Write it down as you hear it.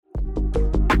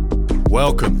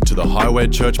Welcome to the Highway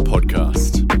Church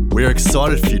podcast. We are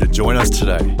excited for you to join us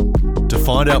today. To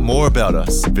find out more about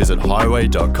us, visit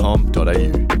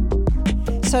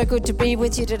highway.com.au. So good to be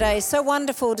with you today. So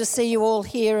wonderful to see you all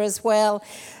here as well.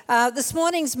 This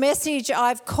morning's message,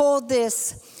 I've called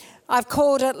it,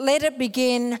 Let It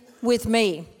Begin With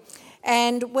Me.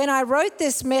 And when I wrote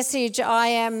this message, I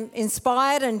am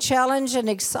inspired and challenged and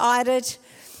excited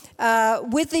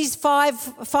with these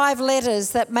five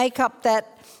letters that make up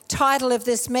that title of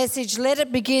this message, Let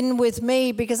It Begin With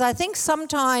Me, because I think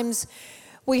sometimes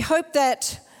we hope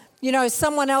that,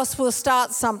 someone else will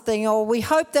start something, or we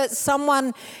hope that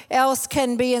someone else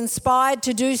can be inspired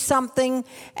to do something,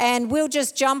 and we'll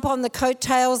just jump on the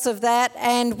coattails of that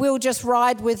and we'll just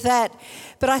ride with that.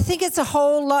 But I think it's a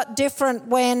whole lot different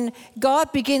when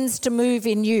God begins to move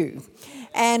in you.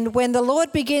 And when the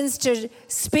Lord begins to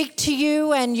speak to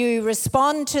you and you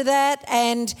respond to that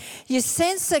and you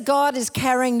sense that God is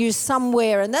carrying you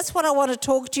somewhere. And that's what I want to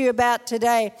talk to you about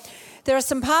today. There are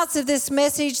some parts of this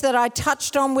message that I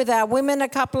touched on with our women a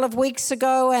couple of weeks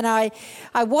ago, and I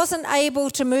wasn't able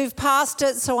to move past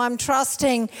it, so I'm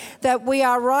trusting that we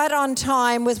are right on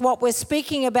time with what we're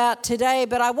speaking about today.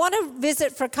 But I want to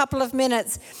visit for a couple of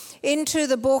minutes into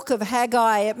the book of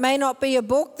Haggai. It may not be a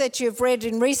book that you've read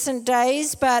in recent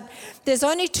days, but there's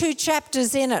only 2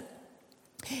 chapters in it.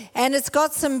 And it's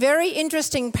got some very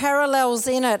interesting parallels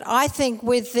in it, I think,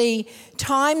 with the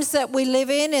times that we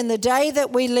live in the day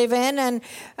that we live in. And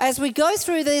as we go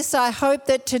through this, I hope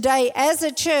that today, as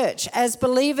a church, as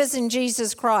believers in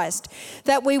Jesus Christ,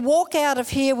 that we walk out of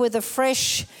here with a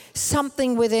fresh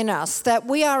something within us, that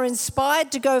we are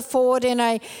inspired to go forward in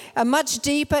a much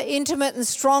deeper, intimate and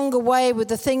stronger way with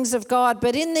the things of God.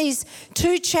 But in these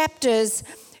 2 chapters,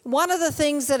 one of the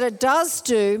things that it does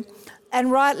do, and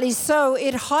rightly so,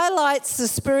 it highlights the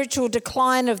spiritual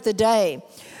decline of the day,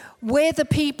 where the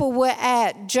people were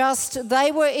at.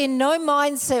 They were in no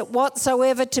mindset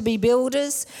whatsoever to be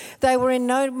builders. They were in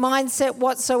no mindset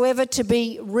whatsoever to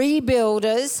be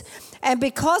rebuilders. And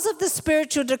because of the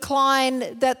spiritual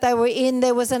decline that they were in,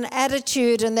 there was an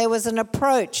attitude and there was an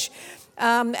approach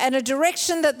and a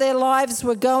direction that their lives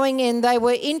were going in. They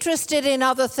were interested in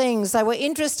other things. They were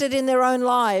interested in their own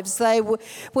lives. They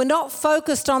were not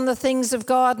focused on the things of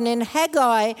God. And in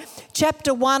Haggai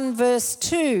chapter 1, verse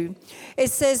 2,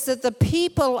 it says that the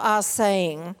people are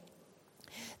saying,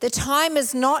 the time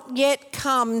has not yet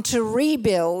come to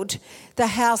rebuild the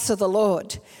house of the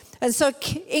Lord. And so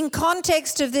in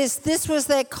context of this was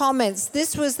their comments,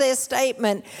 this was their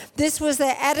statement, this was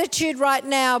their attitude right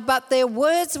now, but their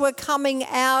words were coming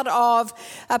out of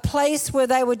a place where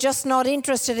they were just not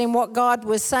interested in what God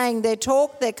was saying. Their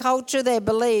talk, their culture, their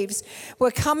beliefs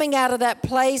were coming out of that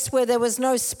place where there was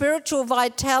no spiritual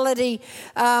vitality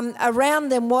around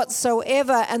them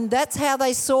whatsoever, and that's how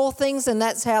they saw things and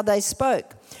that's how they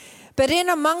spoke. But in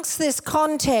amongst this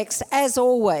context, as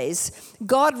always,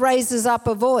 God raises up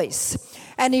a voice.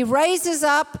 And he raises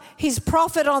up his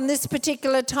prophet on this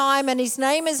particular time, and his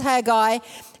name is Haggai,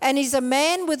 and he's a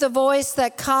man with a voice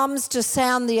that comes to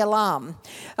sound the alarm.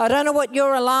 I don't know what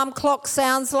your alarm clock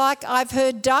sounds like. I've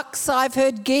heard ducks, I've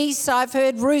heard geese, I've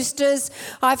heard roosters,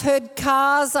 I've heard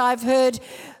cars, I've heard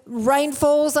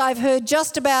rainfalls, I've heard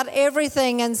just about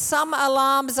everything, and some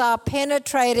alarms are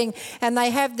penetrating and they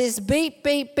have this beep,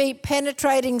 beep, beep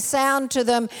penetrating sound to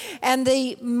them, and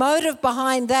the motive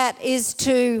behind that is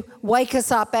to wake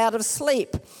us up out of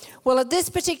sleep. Well, at this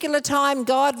particular time,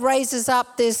 God raises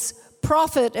up this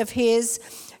prophet of his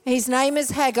name is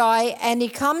Haggai, and he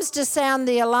comes to sound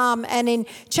the alarm. And in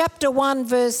chapter 1,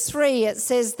 verse 3, it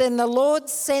says, then the Lord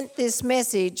sent this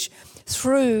message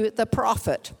through the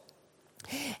prophet.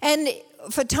 And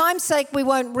for time's sake, we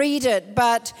won't read it,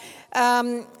 but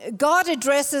God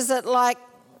addresses it like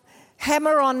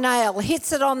hammer on nail,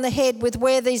 hits it on the head with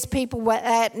where these people were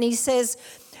at. And he says,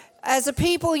 as a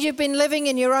people, you've been living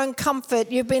in your own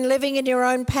comfort. You've been living in your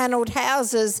own panelled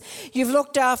houses. You've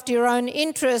looked after your own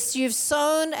interests. You've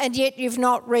sown and yet you've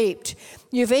not reaped.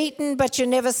 You've eaten but you're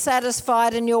never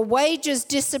satisfied, and your wages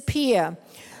disappear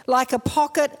like a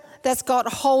pocket that's got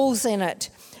holes in it.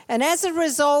 And as a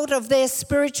result of their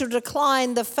spiritual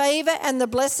decline, the favor and the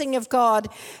blessing of God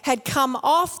had come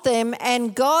off them,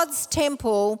 and God's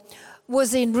temple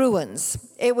was in ruins.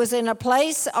 It was in a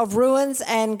place of ruins,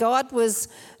 and God was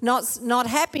not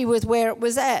happy with where it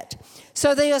was at.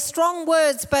 So they are strong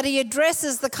words, but he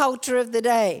addresses the culture of the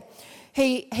day.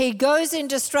 He goes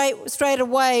into straight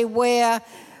away where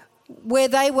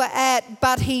they were at,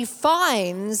 but he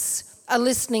finds a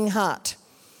listening heart.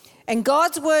 And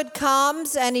God's word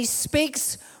comes and he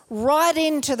speaks right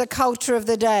into the culture of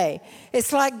the day.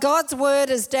 It's like God's word,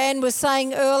 as Dan was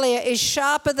saying earlier, is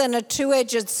sharper than a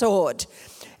two-edged sword.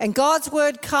 And God's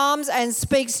word comes and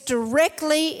speaks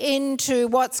directly into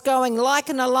what's going, like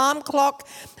an alarm clock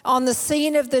on the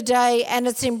scene of the day. And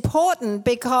it's important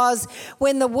because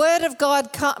when the word of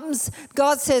God comes,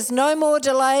 God says no more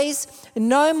delays,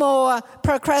 no more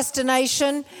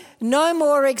procrastination, no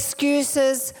more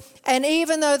excuses. And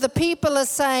even though the people are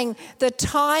saying the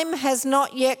time has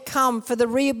not yet come for the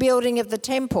rebuilding of the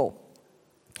temple,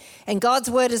 and God's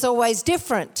word is always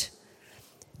different.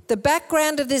 The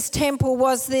background of this temple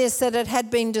was this, that it had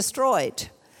been destroyed.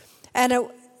 And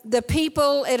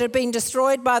it had been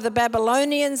destroyed by the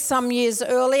Babylonians some years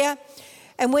earlier.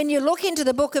 And when you look into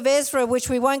the book of Ezra, which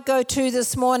we won't go to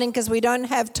this morning because we don't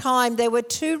have time, there were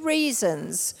two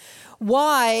reasons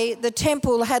why the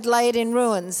temple had laid in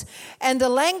ruins. And the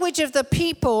language of the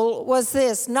people was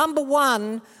this: number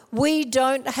one, we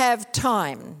don't have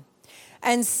time.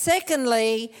 And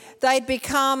secondly, they'd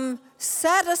become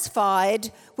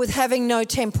satisfied with having no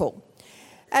temple.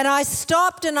 And I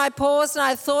stopped and I paused and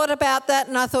I thought about that,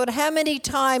 and I thought, how many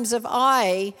times have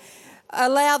I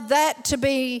allowed that to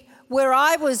be where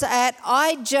I was at?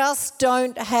 I just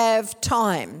don't have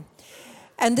time.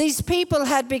 And these people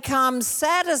had become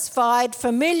satisfied,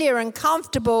 familiar and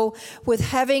comfortable with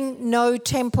having no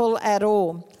temple at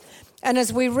all. And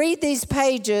as we read these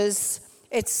pages,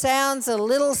 it sounds a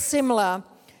little similar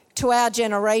to our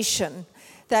generation,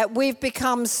 that we've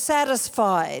become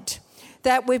satisfied,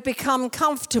 that we've become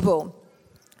comfortable.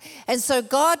 And so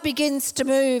God begins to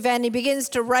move and he begins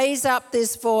to raise up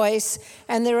this voice.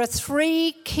 And there are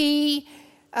three key,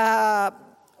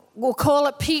 we'll call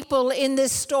it people in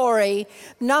this story.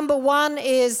 Number one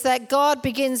is that God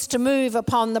begins to move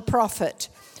upon the prophet.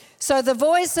 So the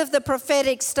voice of the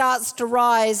prophetic starts to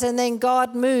rise, and then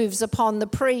God moves upon the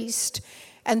priest.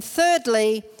 And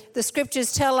thirdly, the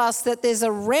scriptures tell us that there's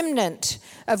a remnant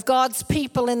of God's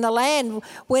people in the land.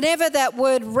 Whenever that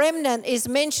word remnant is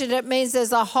mentioned, it means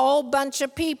there's a whole bunch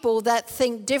of people that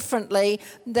think differently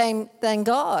than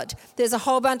God. There's a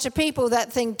whole bunch of people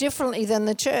that think differently than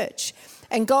the church.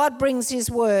 And God brings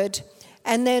his word.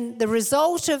 And then the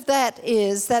result of that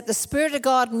is that the Spirit of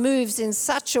God moves in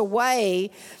such a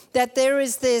way that there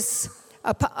is this,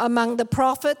 among the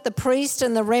prophet, the priest,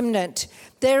 and the remnant,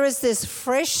 there is this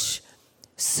fresh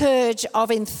surge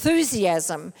of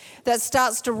enthusiasm that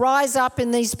starts to rise up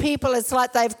in these people. It's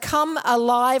like they've come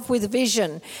alive with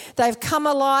vision. They've come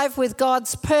alive with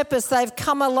God's purpose. They've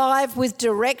come alive with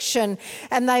direction.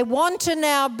 And they want to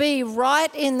now be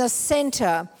right in the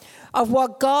center of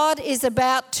what God is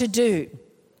about to do.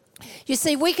 You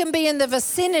see, we can be in the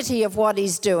vicinity of what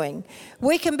he's doing.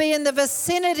 We can be in the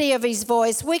vicinity of his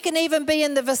voice. We can even be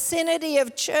in the vicinity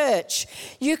of church.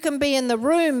 You can be in the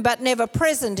room but never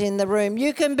present in the room.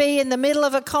 You can be in the middle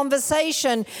of a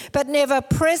conversation but never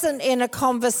present in a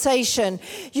conversation.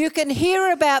 You can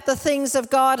hear about the things of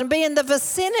God and be in the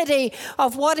vicinity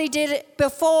of what he did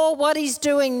before, what he's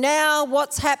doing now,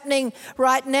 what's happening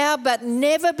right now, but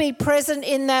never be present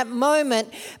in that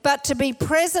moment. But to be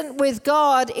present with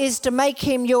God is to make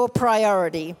him your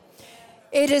priority.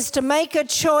 It is to make a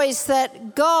choice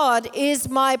that God is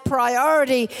my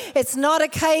priority. It's not a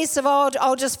case of,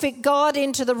 I'll just fit God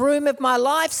into the room of my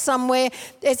life somewhere.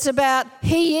 It's about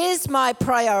he is my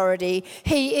priority.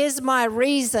 He is my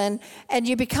reason. And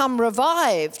you become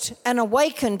revived and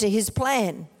awakened to his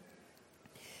plan.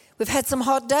 We've had some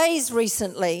hot days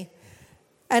recently.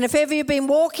 And if ever you've been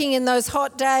walking in those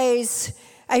hot days,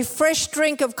 a fresh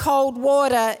drink of cold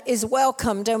water is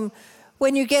welcomed. And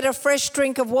when you get a fresh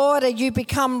drink of water, you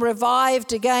become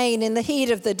revived again in the heat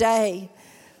of the day.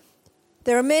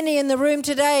 There are many in the room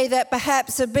today that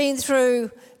perhaps have been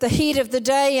through the heat of the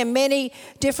day and many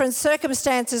different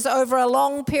circumstances over a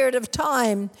long period of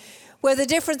time, where the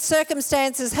different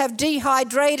circumstances have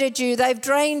dehydrated you, they've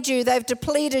drained you, they've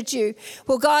depleted you.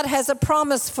 Well, God has a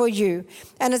promise for you.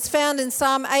 And it's found in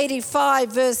Psalm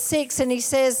 85, verse 6, and he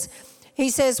says,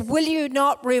 will you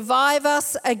not revive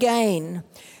us again,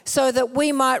 so that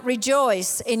we might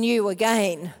rejoice in you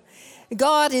again?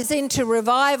 God is into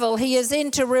revival. He is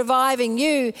into reviving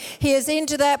you. He is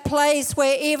into that place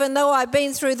where even though I've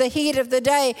been through the heat of the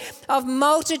day of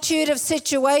multitude of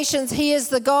situations, he is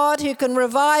the God who can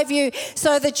revive you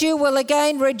so that you will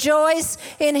again rejoice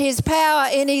in his power,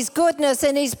 in his goodness,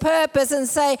 in his purpose, and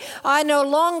say, I no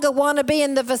longer want to be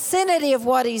in the vicinity of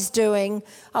what he's doing.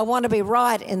 I want to be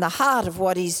right in the heart of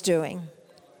what he's doing.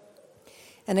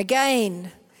 And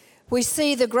again, we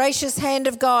see the gracious hand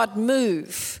of God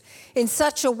move in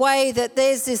such a way that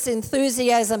there's this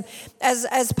enthusiasm.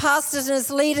 As pastors and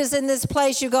as leaders in this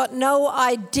place, you've got no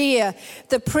idea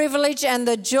the privilege and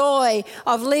the joy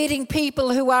of leading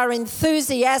people who are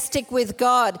enthusiastic with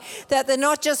God, that they're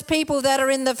not just people that are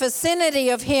in the vicinity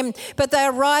of Him, but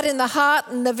they're right in the heart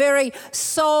and the very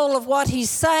soul of what He's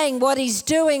saying, what He's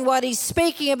doing, what He's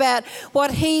speaking about,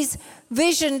 what He's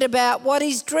visioned about, what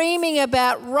He's dreaming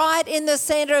about, right in the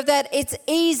center of that. It's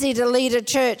easy to lead a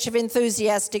church of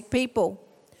enthusiastic people.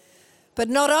 But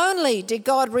not only did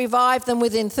God revive them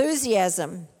with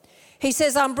enthusiasm, He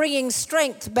says, I'm bringing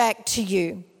strength back to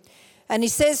you. And He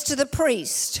says to the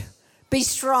priest, be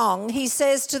strong. He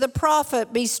says to the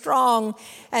prophet, be strong.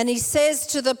 And He says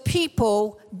to the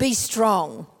people, be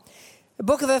strong. The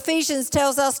book of Ephesians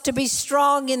tells us to be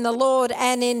strong in the Lord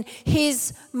and in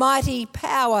His mighty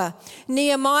power.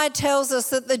 Nehemiah tells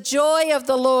us that the joy of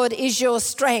the Lord is your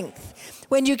strength.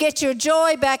 When you get your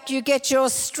joy back, you get your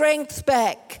strength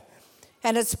back.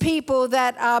 And it's people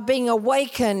that are being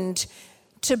awakened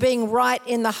to being right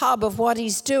in the hub of what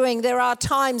He's doing. There are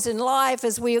times in life,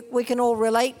 as we can all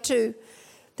relate to,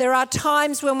 there are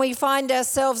times when we find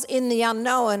ourselves in the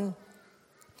unknown,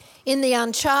 in the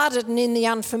uncharted and in the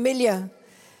unfamiliar.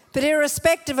 But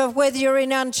irrespective of whether you're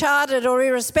in uncharted or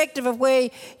irrespective of where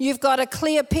you've got a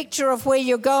clear picture of where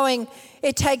you're going,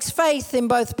 it takes faith in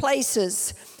both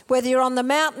places. Whether you're on the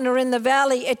mountain or in the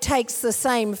valley, it takes the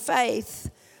same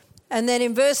faith. And then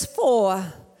in verse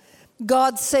 4,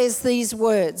 God says these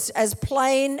words, as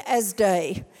plain as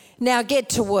day, now get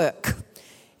to work.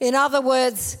 In other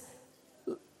words,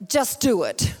 just do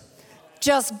it.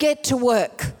 Just get to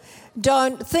work.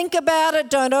 Don't think about it.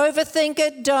 Don't overthink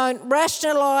it. Don't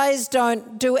rationalize.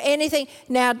 Don't do anything.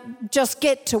 Now just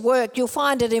get to work. You'll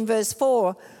find it in verse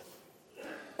 4.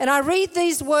 And I read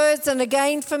these words, and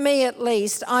again, for me at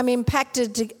least, I'm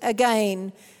impacted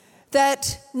again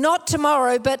that not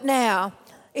tomorrow but now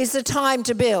is the time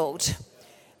to build.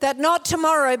 That not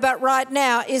tomorrow but right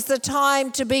now is the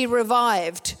time to be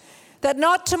revived. That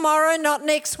not tomorrow, not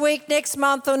next week, next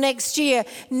month or next year.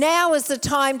 Now is the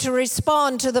time to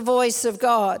respond to the voice of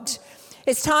God.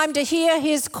 It's time to hear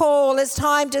His call. It's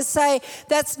time to say,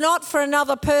 that's not for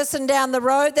another person down the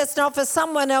road. That's not for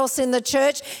someone else in the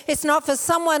church. It's not for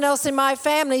someone else in my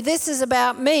family. This is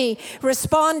about me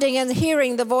responding and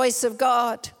hearing the voice of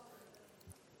God.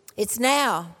 It's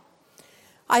now.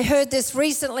 I heard this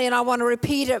recently and I want to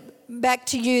repeat it back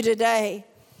to you today.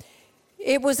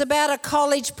 It was about a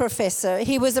college professor.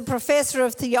 He was a professor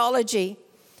of theology.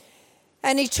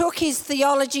 And he took his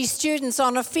theology students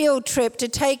on a field trip to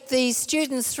take these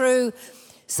students through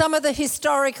some of the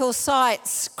historical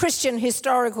sites, Christian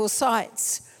historical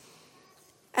sites.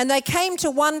 And they came to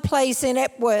one place in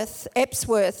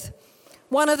Epsworth.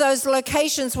 One of those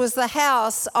locations was the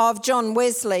house of John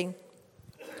Wesley.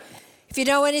 If you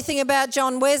know anything about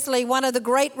John Wesley, one of the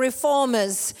great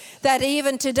reformers that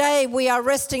even today we are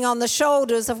resting on the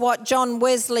shoulders of what John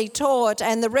Wesley taught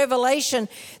and the revelation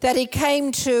that he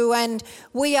came to, and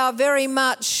we are very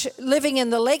much living in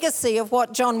the legacy of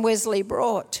what John Wesley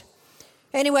brought.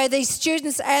 Anyway, these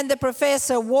students and the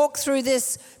professor walked through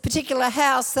this particular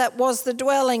house that was the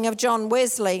dwelling of John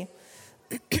Wesley.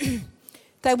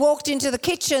 They walked into the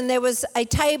kitchen. There was a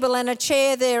table and a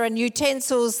chair there and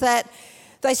utensils that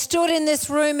they stood in this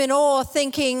room in awe,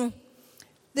 thinking,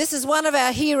 this is one of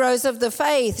our heroes of the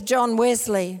faith, John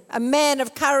Wesley, a man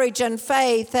of courage and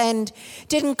faith, and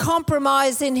didn't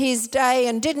compromise in his day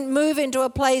and didn't move into a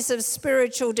place of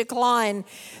spiritual decline,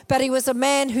 but he was a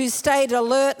man who stayed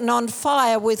alert and on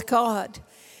fire with God.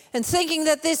 And thinking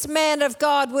that this man of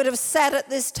God would have sat at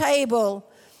this table,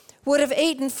 would have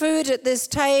eaten food at this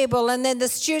table, and then the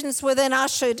students were then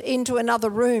ushered into another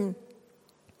room.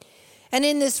 And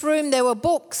in this room there were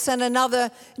books and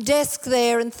another desk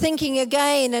there, and thinking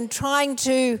again and trying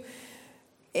to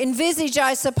envisage,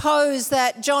 I suppose,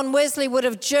 that John Wesley would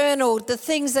have journaled the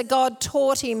things that God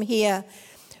taught him here,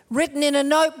 written in a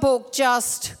notebook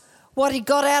just what he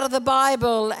got out of the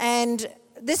Bible. And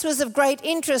this was of great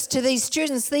interest to these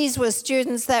students. These were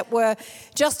students that were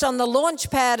just on the launch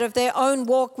pad of their own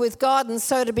walk with God, and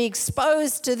so to be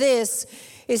exposed to this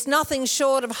is nothing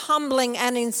short of humbling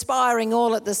and inspiring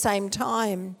all at the same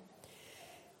time.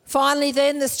 Finally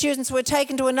then, the students were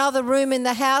taken to another room in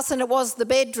the house, and it was the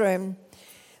bedroom.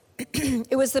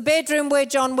 It was the bedroom where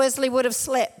John Wesley would have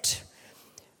slept.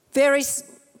 Very,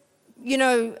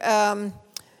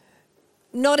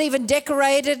 not even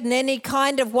decorated in any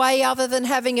kind of way other than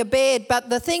having a bed. But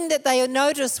the thing that they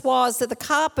noticed was that the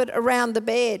carpet around the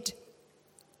bed,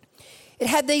 it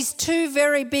had these two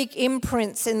very big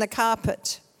imprints in the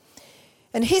carpet.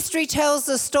 And history tells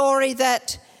the story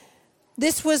that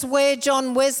this was where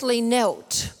John Wesley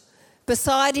knelt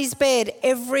beside his bed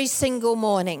every single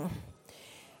morning.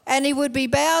 And he would be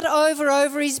bowed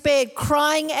over his bed,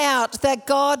 crying out that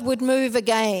God would move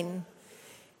again.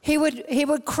 He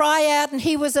would cry out, and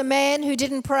he was a man who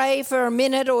didn't pray for a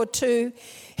minute or two.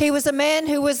 He was a man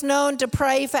who was known to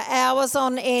pray for hours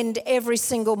on end every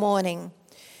single morning.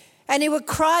 And he would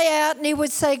cry out and he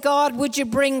would say, God, would you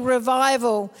bring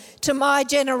revival to my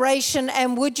generation,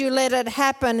 and would you let it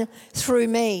happen through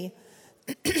me?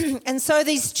 And so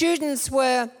these students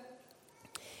were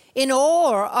in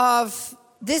awe of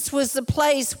this was the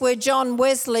place where John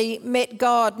Wesley met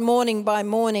God morning by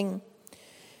morning.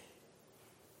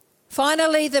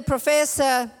 Finally, the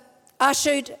professor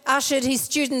ushered his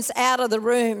students out of the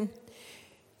room,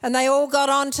 and they all got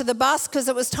onto the bus because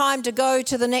it was time to go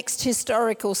to the next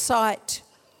historical site.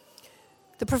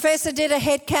 The professor did a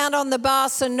head count on the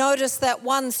bus and noticed that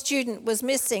one student was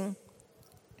missing.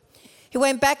 He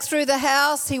went back through the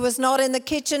house. He was not in the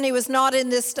kitchen. He was not in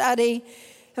the study,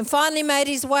 and finally made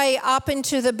his way up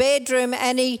into the bedroom,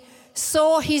 and he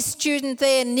saw his student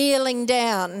there kneeling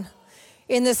down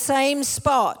in the same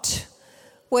spot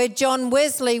where John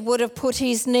Wesley would have put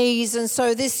his knees. And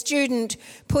so this student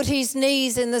put his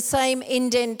knees in the same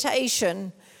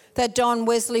indentation that John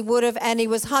Wesley would have, and he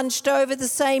was hunched over the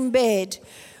same bed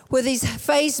with his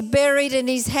face buried in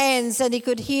his hands, and he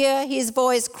could hear his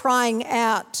voice crying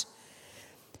out,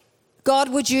 God,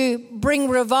 would you bring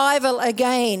revival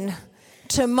again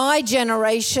to my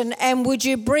generation, and would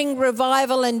you bring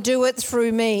revival and do it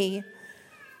through me?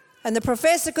 And the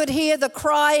professor could hear the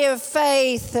cry of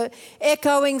faith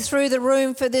echoing through the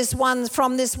room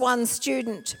from this one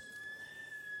student.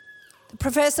 The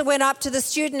professor went up to the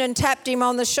student and tapped him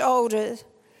on the shoulder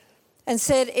and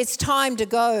said, it's time to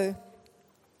go.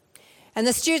 And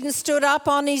the student stood up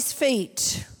on his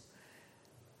feet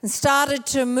and started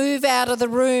to move out of the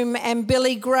room, and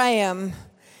Billy Graham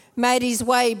made his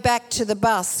way back to the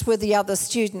bus with the other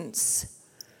students.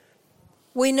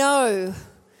 We know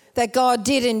that God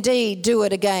did indeed do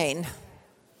it again.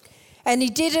 And he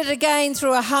did it again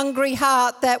through a hungry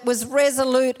heart that was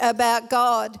resolute about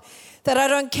God. That I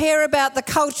don't care about the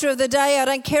culture of the day. I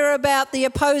don't care about the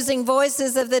opposing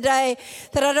voices of the day.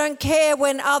 That I don't care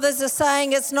when others are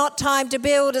saying it's not time to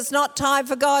build, it's not time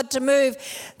for God to move.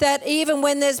 That even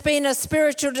when there's been a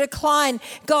spiritual decline,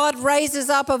 God raises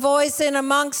up a voice in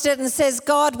amongst it and says,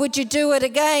 God, would you do it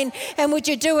again? And would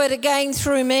you do it again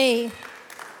through me?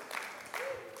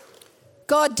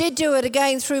 God did do it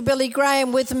again through Billy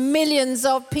Graham, with millions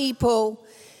of people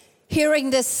hearing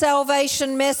this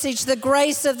salvation message, the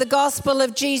grace of the gospel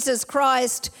of Jesus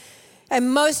Christ.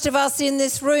 And most of us in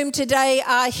this room today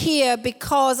are here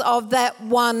because of that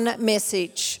one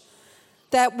message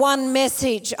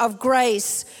of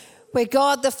grace, where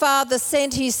God the Father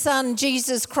sent his Son,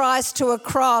 Jesus Christ, to a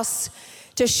cross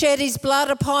to shed his blood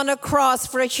upon a cross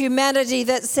for a humanity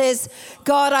that says,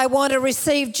 God, I want to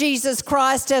receive Jesus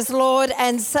Christ as Lord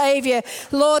and Savior.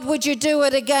 Lord, would you do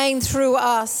it again through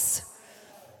us?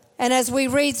 And as we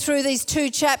read through these 2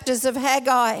 chapters of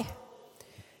Haggai,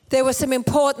 there were some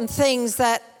important things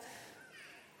that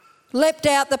leapt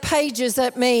out the pages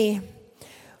at me.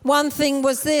 One thing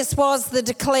was the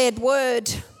declared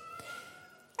word.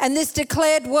 And this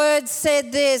declared word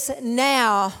said this,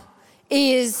 now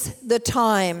is the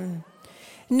time.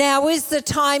 Now is the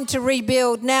time to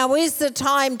rebuild. Now is the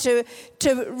time to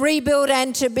rebuild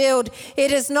and to build.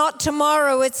 It is not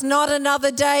tomorrow. It's not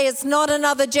another day. It's not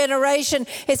another generation.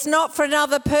 It's not for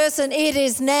another person. It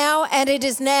is now, and it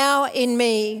is now in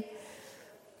me.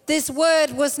 This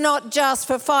word was not just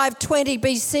for 520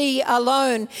 BC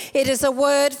alone. It is a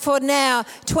word for now,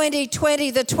 2020,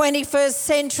 the 21st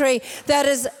century, that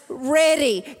is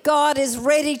ready. God is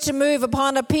ready to move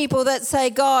upon a people that say,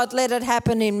 God, let it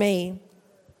happen in me.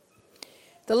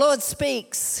 The Lord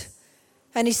speaks,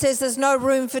 and he says there's no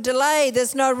room for delay.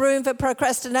 There's no room for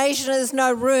procrastination. There's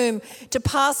no room to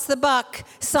pass the buck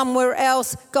somewhere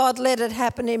else. God, let it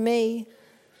happen in me.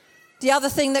 The other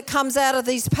thing that comes out of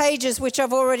these pages, which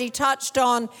I've already touched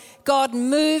on, God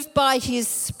moved by his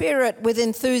Spirit with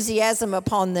enthusiasm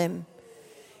upon them.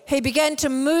 He began to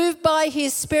move by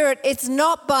his Spirit. It's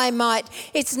not by might,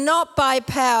 it's not by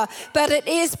power, but it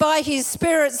is by his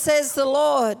Spirit, says the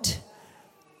Lord.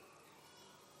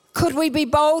 Could we be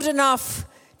bold enough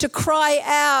to cry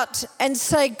out and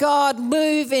say, God,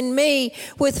 move in me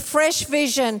with fresh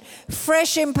vision,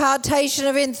 fresh impartation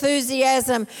of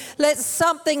enthusiasm. Let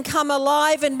something come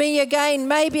alive in me again.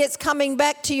 Maybe it's coming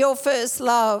back to your first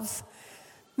love.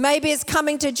 Maybe it's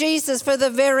coming to Jesus for the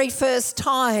very first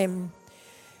time.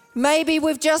 Maybe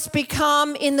we've just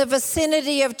become in the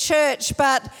vicinity of church,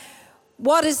 but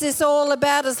what is this all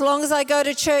about? As long as I go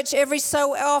to church every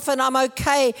so often, I'm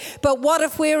okay. But what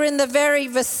if we're in the very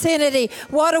vicinity?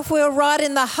 What if we're right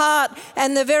in the heart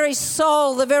and the very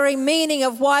soul, the very meaning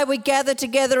of why we gather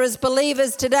together as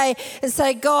believers today and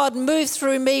say, God, move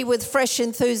through me with fresh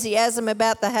enthusiasm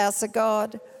about the house of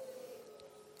God.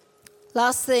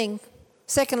 Last thing,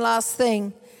 second last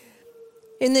thing.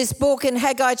 In this book in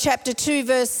Haggai chapter 2,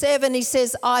 verse 7, he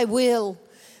says, I will.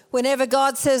 Whenever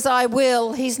God says, I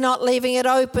will, he's not leaving it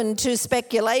open to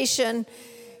speculation.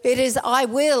 It is, I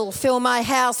will fill my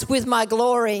house with my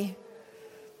glory.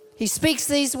 He speaks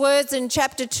these words in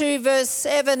chapter 2, verse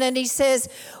 7, and he says,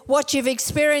 what you've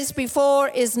experienced before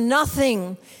is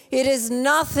nothing. It is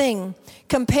nothing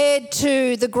compared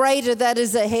to the greater that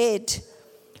is ahead.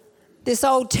 This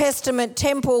Old Testament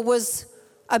temple was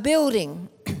a building.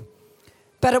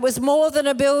 But it was more than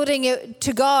a building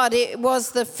to God. It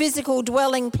was the physical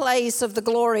dwelling place of the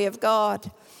glory of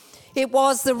God. It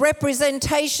was the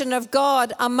representation of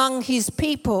God among his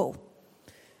people.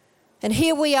 And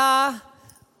here we are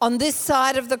on this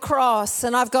side of the cross,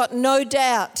 and I've got no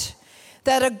doubt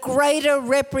that a greater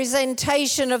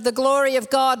representation of the glory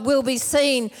of God will be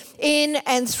seen in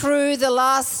and through the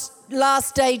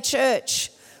last day church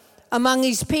among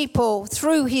his people,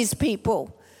 through his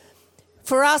people.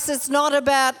 For us, it's not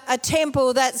about a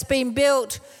temple that's been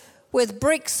built with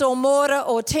bricks or mortar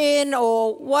or tin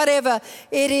or whatever.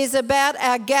 It is about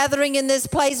our gathering in this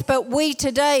place, but we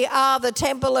today are the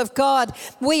temple of God.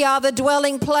 We are the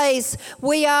dwelling place.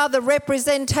 We are the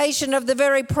representation of the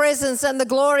very presence and the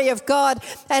glory of God.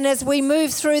 And as we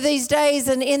move through these days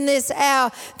and in this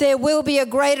hour, there will be a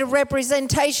greater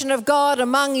representation of God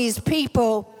among his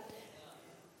people.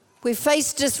 We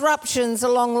face disruptions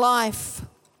along life.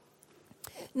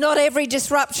 Not every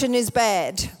disruption is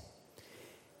bad.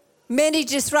 Many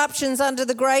disruptions under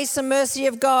the grace and mercy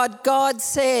of God, God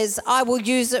says, I will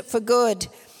use it for good.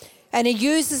 And he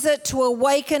uses it to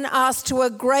awaken us to a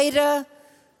greater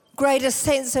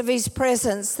sense of his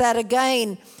presence, that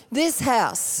again, this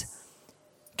house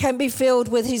can be filled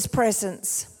with his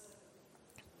presence.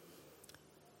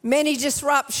 Many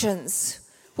disruptions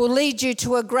will lead you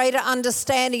to a greater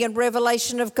understanding and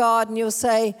revelation of God, and you'll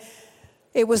say,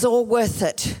 it was all worth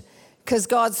it because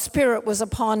God's Spirit was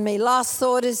upon me. Last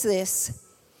thought is this.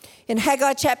 In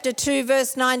Haggai chapter 2,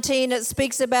 verse 19, it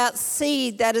speaks about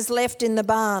seed that is left in the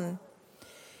barn.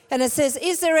 And it says,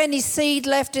 is there any seed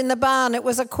left in the barn? It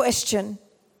was a question.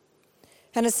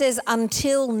 And it says,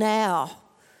 until now.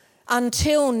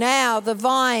 Until now, the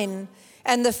vine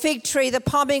and the fig tree, the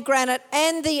pomegranate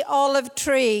and the olive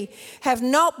tree have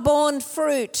not borne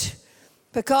fruit.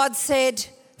 But God said,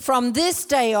 from this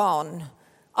day on,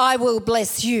 I will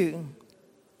bless you.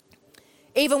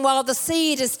 Even while the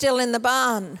seed is still in the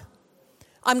barn,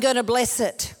 I'm going to bless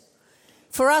it.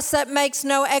 For us, that makes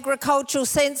no agricultural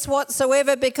sense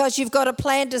whatsoever because you've got to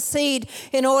plant a seed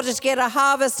in order to get a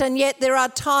harvest, and yet there are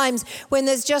times when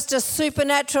there's just a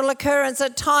supernatural occurrence.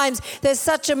 At times, there's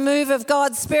such a move of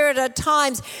God's Spirit. At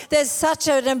times, there's such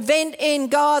an event in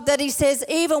God that he says,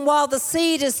 even while the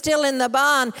seed is still in the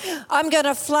barn, I'm going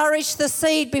to flourish the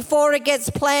seed before it gets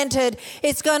planted.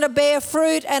 It's going to bear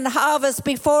fruit and harvest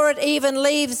before it even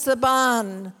leaves the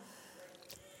barn.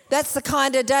 That's the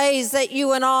kind of days that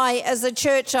you and I as a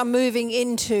church are moving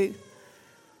into.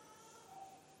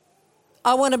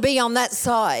 I want to be on that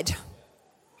side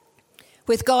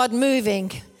with God moving.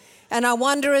 And I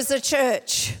wonder as a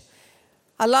church,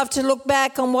 I love to look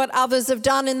back on what others have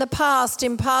done in the past,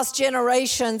 in past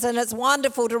generations, and it's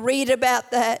wonderful to read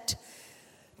about that.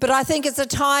 But I think it's a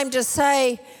time to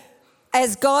say,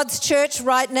 as God's church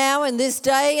right now in this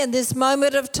day and this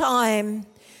moment of time,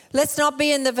 let's not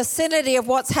be in the vicinity of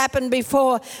what's happened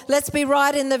before. Let's be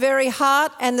right in the very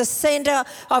heart and the center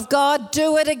of God.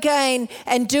 Do it again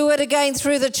and do it again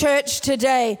through the church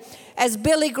today. As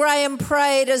Billy Graham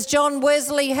prayed, as John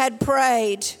Wesley had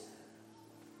prayed,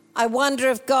 I wonder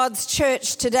if God's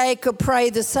church today could pray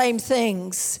the same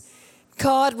things.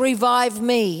 God, revive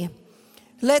me.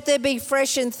 Let there be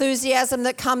fresh enthusiasm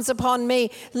that comes upon me.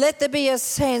 Let there be a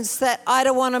sense that I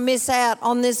don't want to miss out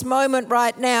on this moment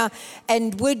right now.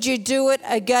 And would you do it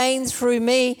again through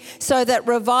me so that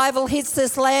revival hits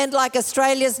this land like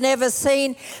Australia's never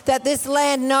seen, that this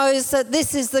land knows that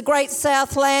this is the great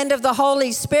south land of the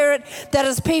Holy Spirit, that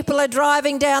as people are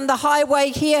driving down the highway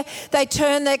here, they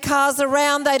turn their cars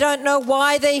around. They don't know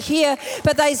why they're here,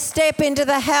 but they step into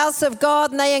the house of God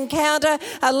and they encounter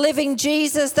a living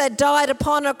Jesus that died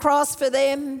upon a cross for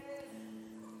them.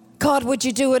 God, would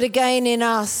you do it again in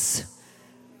us?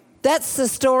 That's the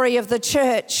story of the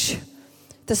church.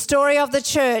 The story of the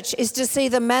church is to see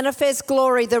the manifest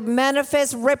glory, the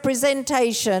manifest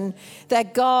representation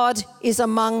that God is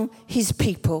among his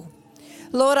people.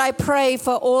 Lord, I pray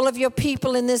for all of your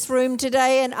people in this room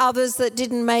today and others that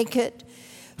didn't make it.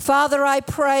 Father, I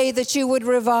pray that you would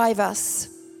revive us.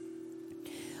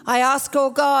 I ask, oh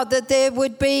God, that there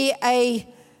would be a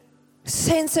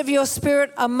sense of your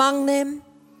Spirit among them.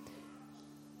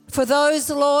 For those,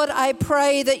 Lord, I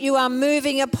pray that you are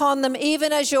moving upon them,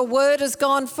 even as your word has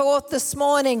gone forth this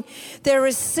morning. There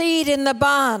is seed in the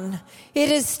barn. It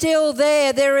is still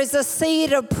there. There is a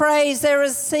seed of praise. There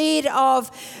is seed of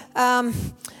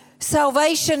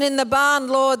salvation in the barn,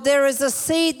 Lord. There is a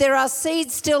seed. There are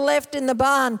seeds still left in the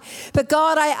barn. But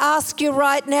God, I ask you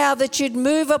right now that you'd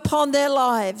move upon their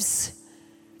lives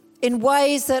in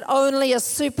ways that only a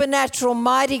supernatural,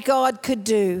 mighty God could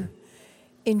do.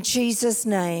 In Jesus'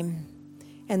 name.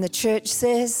 And the church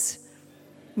says,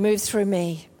 move through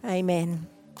me. Amen.